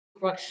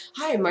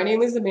Hi, my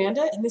name is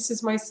Amanda, and this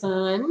is my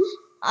son.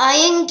 I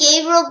am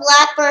Gabriel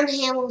Blackburn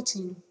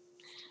Hamilton.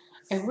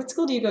 And what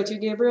school do you go to,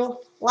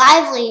 Gabriel?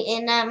 Lively,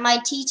 and my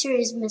teacher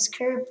is Miss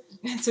Kirby.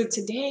 And so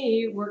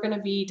today we're going to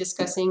be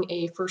discussing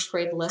a first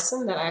grade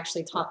lesson that I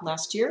actually taught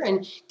last year.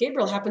 And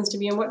Gabriel happens to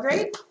be in what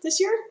grade this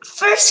year?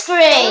 First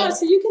grade.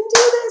 So you can do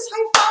this.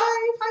 High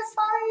five, high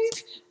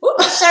five. Ooh.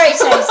 Sorry.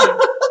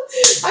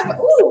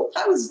 Ooh,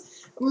 that was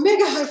a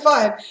mega high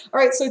five. All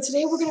right, so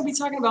today we're going to be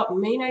talking about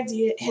main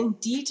idea and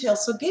detail.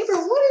 So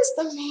Gabriel, what is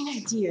the main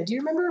idea? Do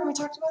you remember when we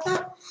talked about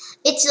that?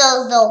 It's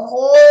the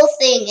whole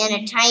thing in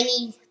a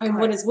tiny part. And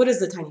what is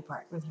the tiny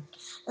part?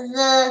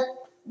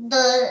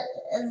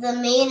 The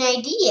main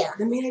idea.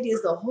 The main idea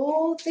is the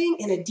whole thing,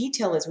 and a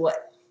detail is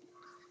what?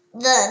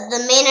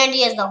 The main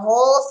idea is the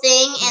whole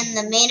thing, and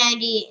the main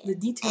idea the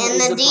detail and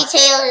is the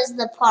detail is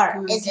the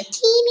part. It's a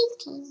teeny.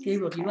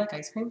 Gabriel, do you like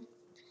ice cream?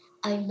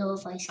 I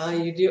love ice cream. Oh,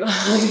 you do?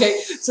 Okay.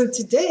 So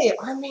today,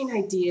 our main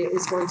idea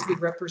is going to be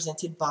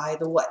represented by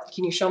the what?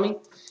 Can you show me?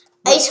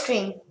 Ice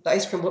cream. The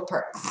ice cream, what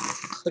part?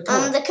 The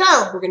cone. The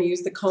cone. We're going to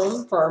use the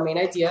cone for our main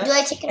idea. Do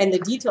I take it? And the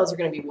details are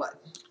going to be what?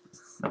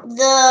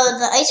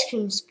 The ice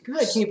creams.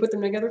 Good. Can you put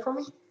them together for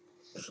me?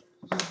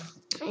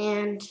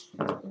 And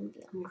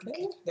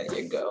okay, there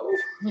you go.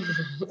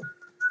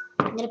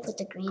 I'm gonna put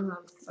the green one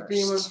first. The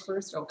green one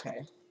first.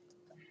 Okay.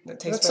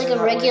 That tastes looks like a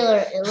regular.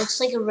 It looks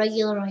like a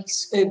regular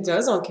ice cream. It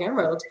does on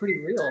camera. It looks pretty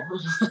real.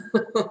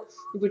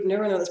 You would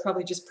never know. That's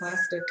probably just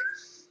plastic.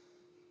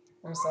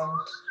 Or so.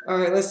 All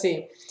right. Let's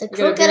see. The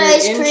crooked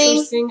ice cream.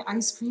 Interesting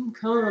ice cream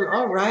cone.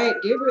 All right,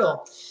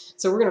 Gabriel.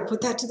 So we're gonna put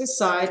that to the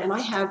side, and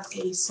I have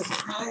a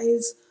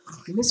surprise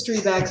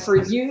mystery bag for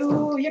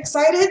you. You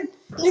excited?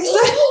 You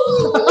excited?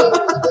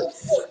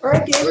 All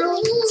right, Gabriel.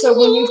 So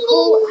when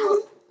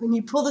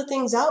you pull the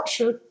things out,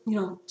 show it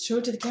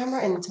to the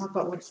camera and talk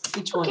about what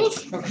each one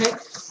is. Okay.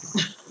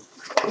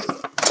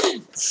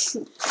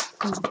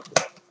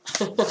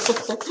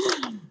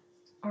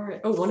 All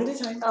right. Oh, one at a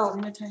time.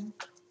 One at a time.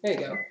 There you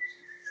go.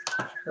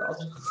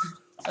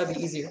 That'd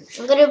be easier.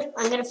 I'm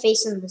gonna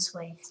face them this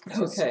way.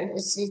 Okay.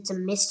 It's a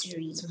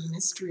mystery. It's a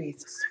mystery.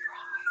 It's a surprise.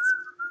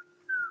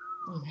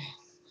 Okay.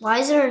 Why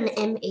is there an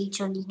MH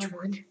on each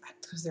one?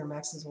 Because they're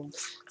Max's old.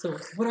 So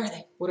what are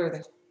they? What are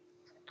they?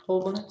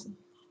 Hold one.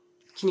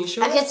 Can you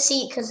show I it? can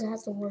see it because it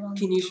has the word on it.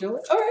 Can you show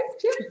it? All right.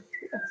 Yeah.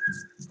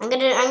 I'm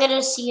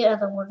gonna see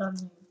the word on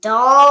there.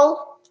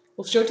 Doll.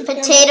 Well, show it to the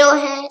camera. Potato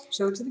head.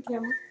 Show it to the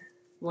camera.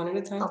 One at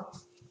a time. Oh.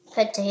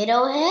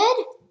 Potato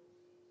head.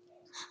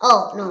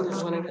 Oh no.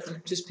 One at a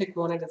time. Just pick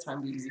one at a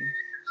time. Be easy.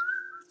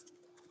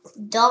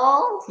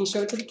 Doll. Can you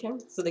show it to the camera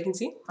so they can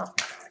see? Oh.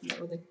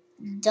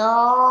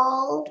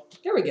 Doll.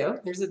 There we go.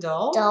 There's a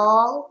doll.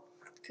 Doll.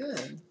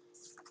 Good.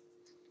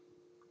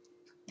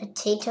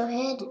 Potato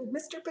head.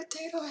 Mr.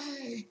 Potato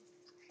Head.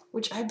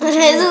 Which I bet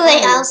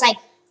I was like.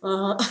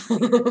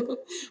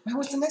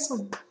 What's the next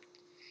one?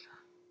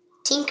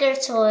 Tinker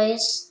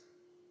Toys.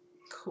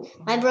 Cool.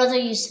 My brother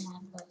used to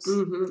have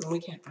those. We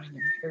can't find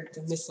them. They're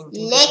missing.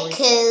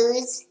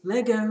 Legos.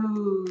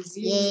 Legos.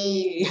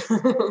 Yay.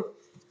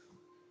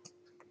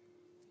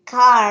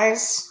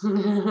 Cars.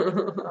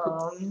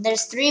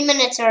 There's 3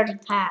 minutes already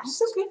passed.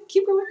 That's okay.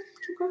 Keep going.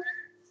 Keep going.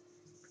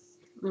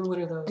 And what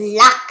are those?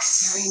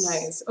 Blocks. Very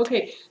nice.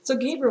 Okay, so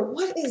Gabriel,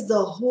 what is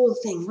the whole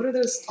thing? What are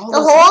those? The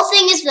whole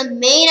thing is the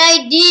main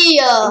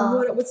idea.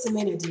 What's the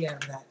main idea of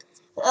that?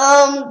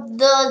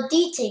 The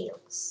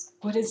details.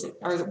 What is it?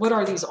 What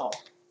are these all?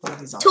 What are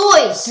these all?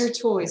 Toys. They're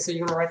toys. So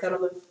you're gonna write that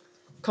on the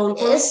cone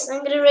for us? Yes,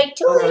 I'm gonna write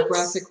toys. On our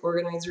graphic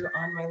organizer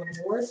on my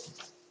little board.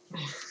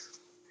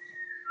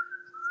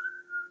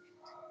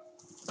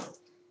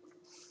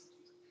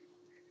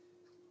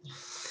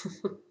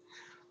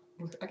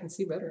 I can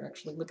see better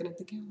actually looking at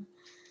the camera.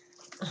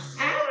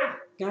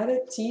 Got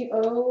it?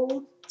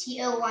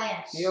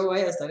 T-O-Y-S.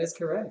 T-O-Y-S, that is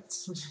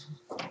correct.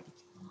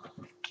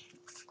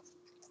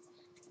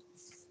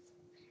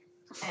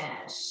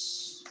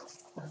 S.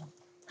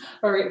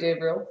 All right,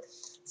 Gabriel.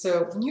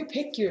 So when you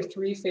pick your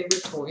 3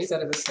 favorite toys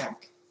out of the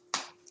stack,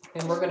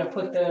 and we're going to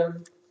put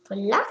them...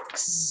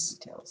 Blocks.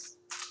 Details.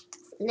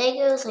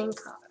 Legos and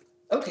cars.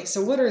 Okay,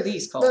 so what are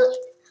these called?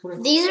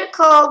 These are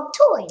called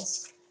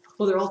toys.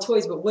 Well, they're all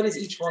toys, but what is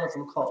each one of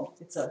them called?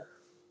 It's a...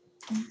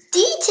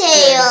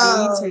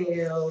 Detail.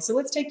 Detail. So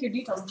let's take your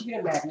details. You get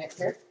a magnet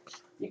here.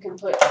 You can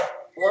put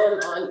one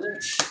on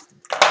each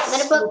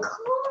I'm going to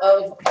put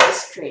of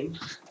ice cream.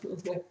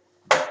 Oops.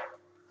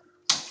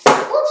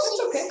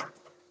 That's okay.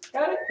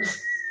 Got it?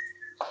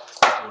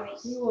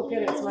 You will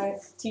get it. It's my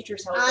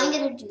teacher's help. I'm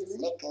going to do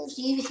Legos.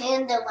 You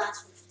hand the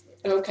last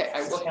one. Okay,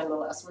 I will hand the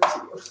last one to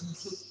you.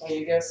 There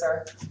you go,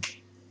 sir.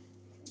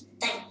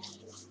 Thank you.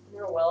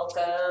 You're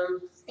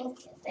welcome.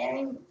 Thank you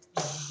very much.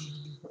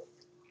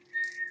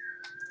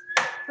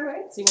 All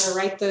right, so you're going to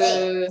write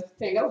the...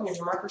 There you go. Here's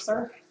your marker,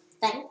 sir.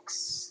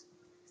 Thanks.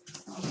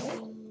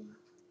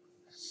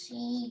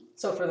 C.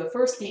 So for the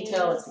first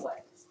detail, it's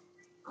what?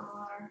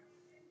 R.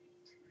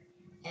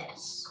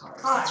 S.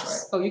 Cars. That's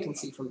right. Oh, you can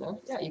see from there.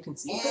 Yeah, you can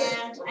see.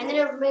 And I'm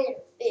going to make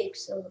it big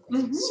so that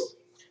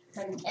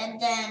and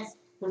then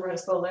Remember how to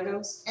spell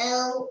Legos?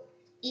 Legos.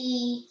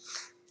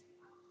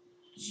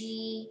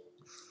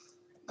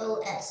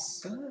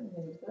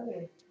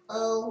 Good.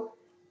 OS.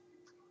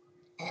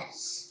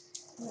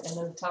 And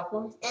then the top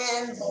one?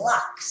 And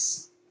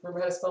blocks. Remember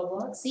how to spell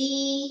blocks?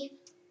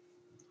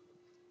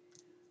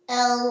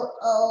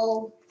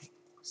 BLOCKS.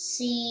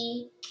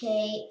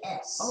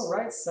 All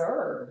right,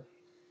 sir.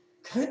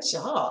 Good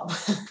job.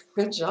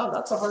 Good job.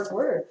 That's a hard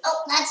word.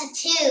 Oh, that's a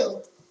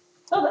 2.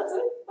 Oh, that's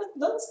it.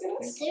 That's good.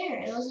 Right there.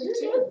 It was a You're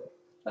 2. good.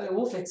 Okay,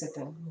 we'll fix it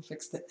then. We'll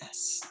fix the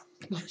S.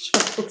 I'm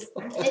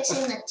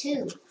fixing the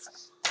 2.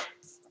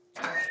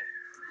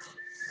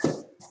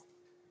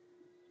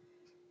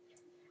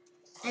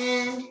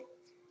 And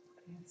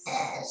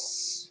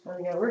S. There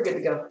we go. We're good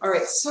to go. All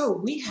right. So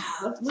we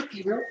have, look,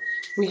 Gabriel,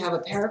 we have a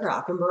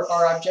paragraph. Remember,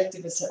 our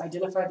objective is to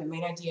identify the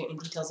main idea and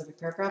details of a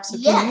paragraph. So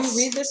can Yes. you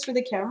read this for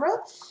the camera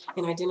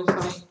and identify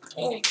the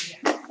main idea?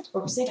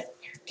 Or say that.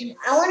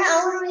 I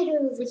wanna read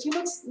it. But you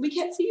look, we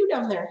can't see you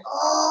down there.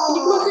 Oh. Can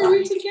you come up here and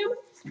read to the camera?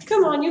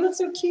 Come on, you look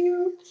so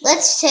cute.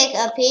 Let's take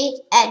a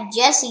peek at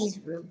Jesse's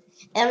room.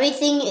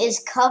 Everything is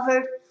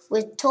covered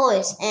with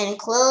toys and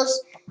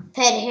clothes,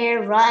 pet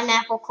hair, rotten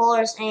apple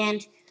cores,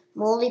 and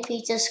moldy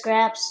pizza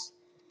scraps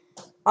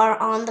are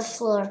on the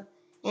floor.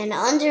 And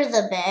under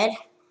the bed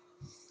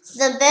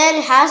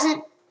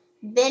hasn't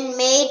been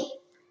made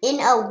in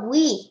a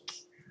week.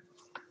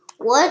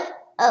 What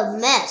a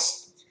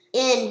mess.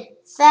 In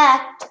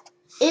fact,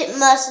 it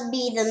must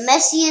be the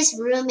messiest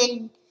room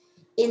in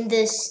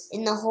the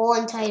whole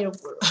entire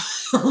world.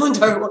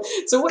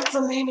 So what's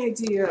the main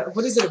idea?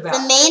 What is it about?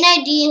 The main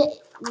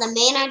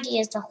idea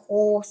is the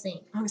whole thing.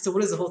 Okay, so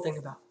what is the whole thing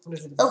about? What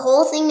is it The about?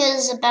 whole thing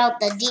is about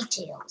the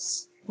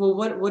details. Well,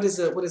 what is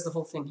the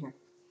whole thing here?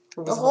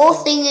 What The was whole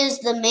thing is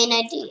the main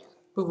idea.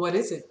 But what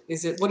is it?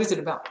 What is it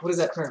about? What is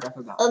that paragraph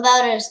about?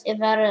 About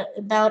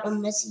a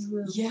messy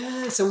room.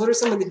 Yeah. So what are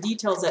some of the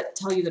details that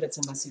tell you that it's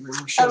a messy room?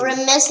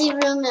 Messy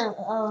room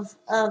of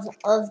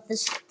the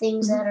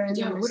things that are in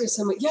Yeah. the What are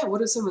some?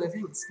 What are some of the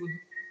things?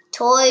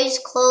 toys,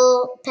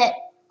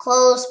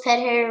 clothes, pet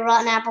hair,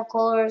 rotten apple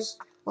cores,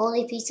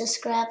 moldy pizza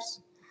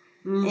scraps,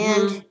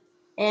 and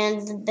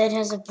the bed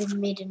hasn't been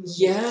made in a week.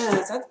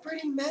 Yes, that's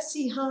pretty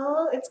messy,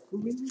 huh? It's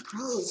really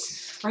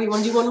gross. All right, you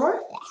want to do one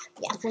more?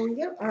 Yeah. Before we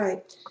go? All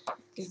right.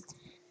 Okay.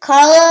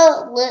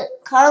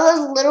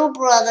 Carla's little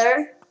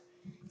brother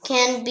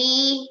can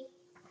be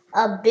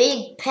a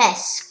big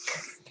pesky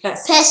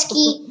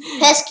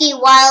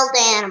wild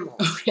animal.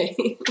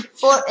 Okay.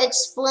 For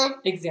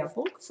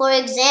Example.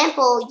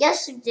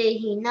 yesterday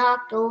he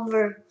knocked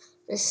over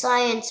the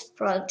science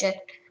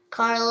project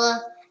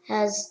Carla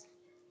has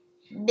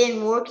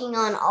been working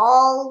on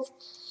all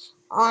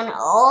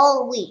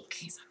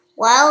week.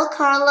 While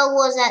Carla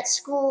was at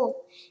school,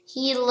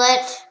 he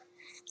let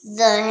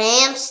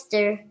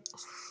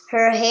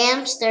her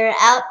hamster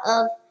out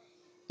of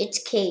its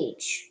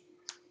cage.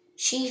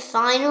 She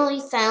finally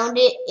found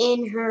it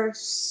in her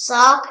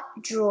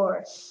sock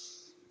drawer.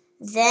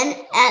 Then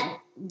at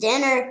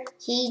dinner,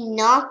 he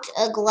knocked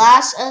a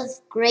glass of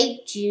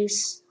grape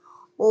juice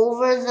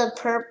over the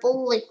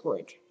purple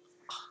liquid.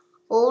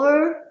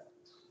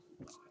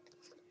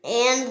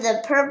 And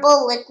the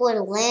purple liquid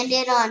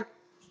landed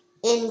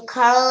in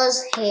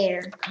Carla's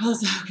hair.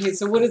 Okay,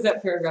 so what is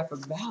that paragraph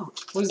about?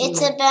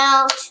 It's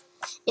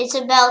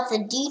about the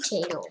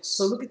details.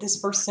 So look at this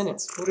first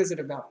sentence. What is it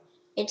about?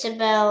 It's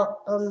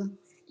about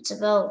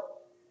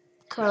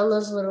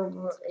Carla's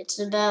little. It's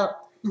about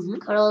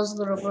Carla's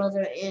little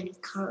brother and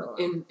Carla.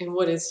 And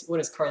what is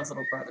Carla's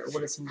little brother?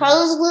 What is he?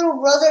 Carla's little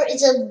brother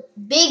is a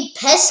big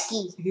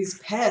pesky. He's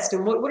pest.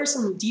 And what are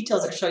some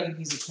details that show you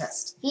he's a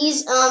pest?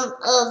 He's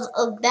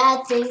of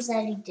bad things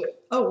that he did.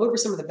 Oh, what were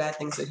some of the bad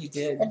things that he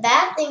did? The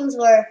bad things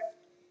were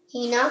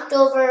he knocked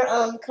over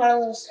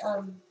Carla's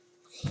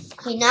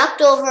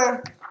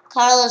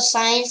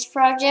science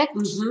project.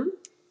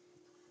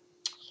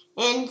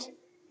 And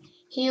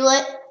he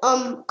let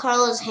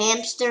Carla's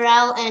hamster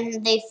out,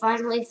 and they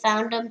finally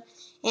found him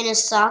in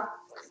his sock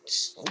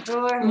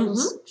drawer.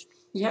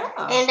 Yeah.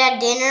 And at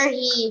dinner,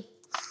 he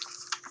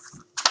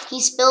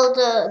spilled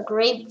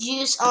grape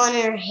juice on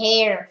her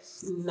hair.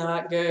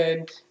 Not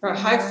good. All right,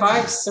 high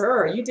five,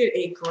 sir. You did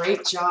a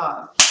great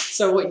job.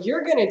 So what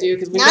you're gonna do,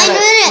 because we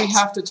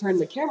have to turn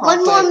the camera off.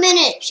 1 more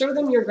minute. Show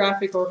them your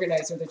graphic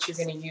organizer that you're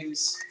gonna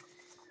use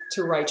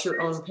to write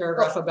your own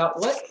paragraph about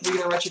what? You're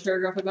gonna write your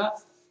paragraph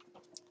about?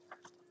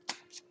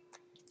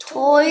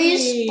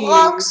 Toys,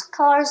 blocks,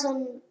 cars,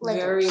 and Legos.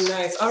 Very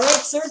nice. All right,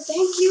 sir.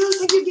 Thank you.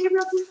 Thank you,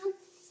 Gabriel.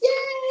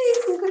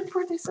 Yay! Some good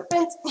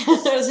participants.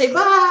 Say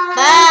bye.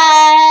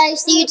 Bye.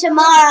 See you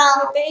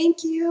tomorrow.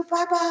 Thank you.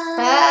 Bye-bye.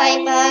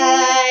 Bye.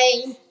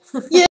 Bye. Yeah.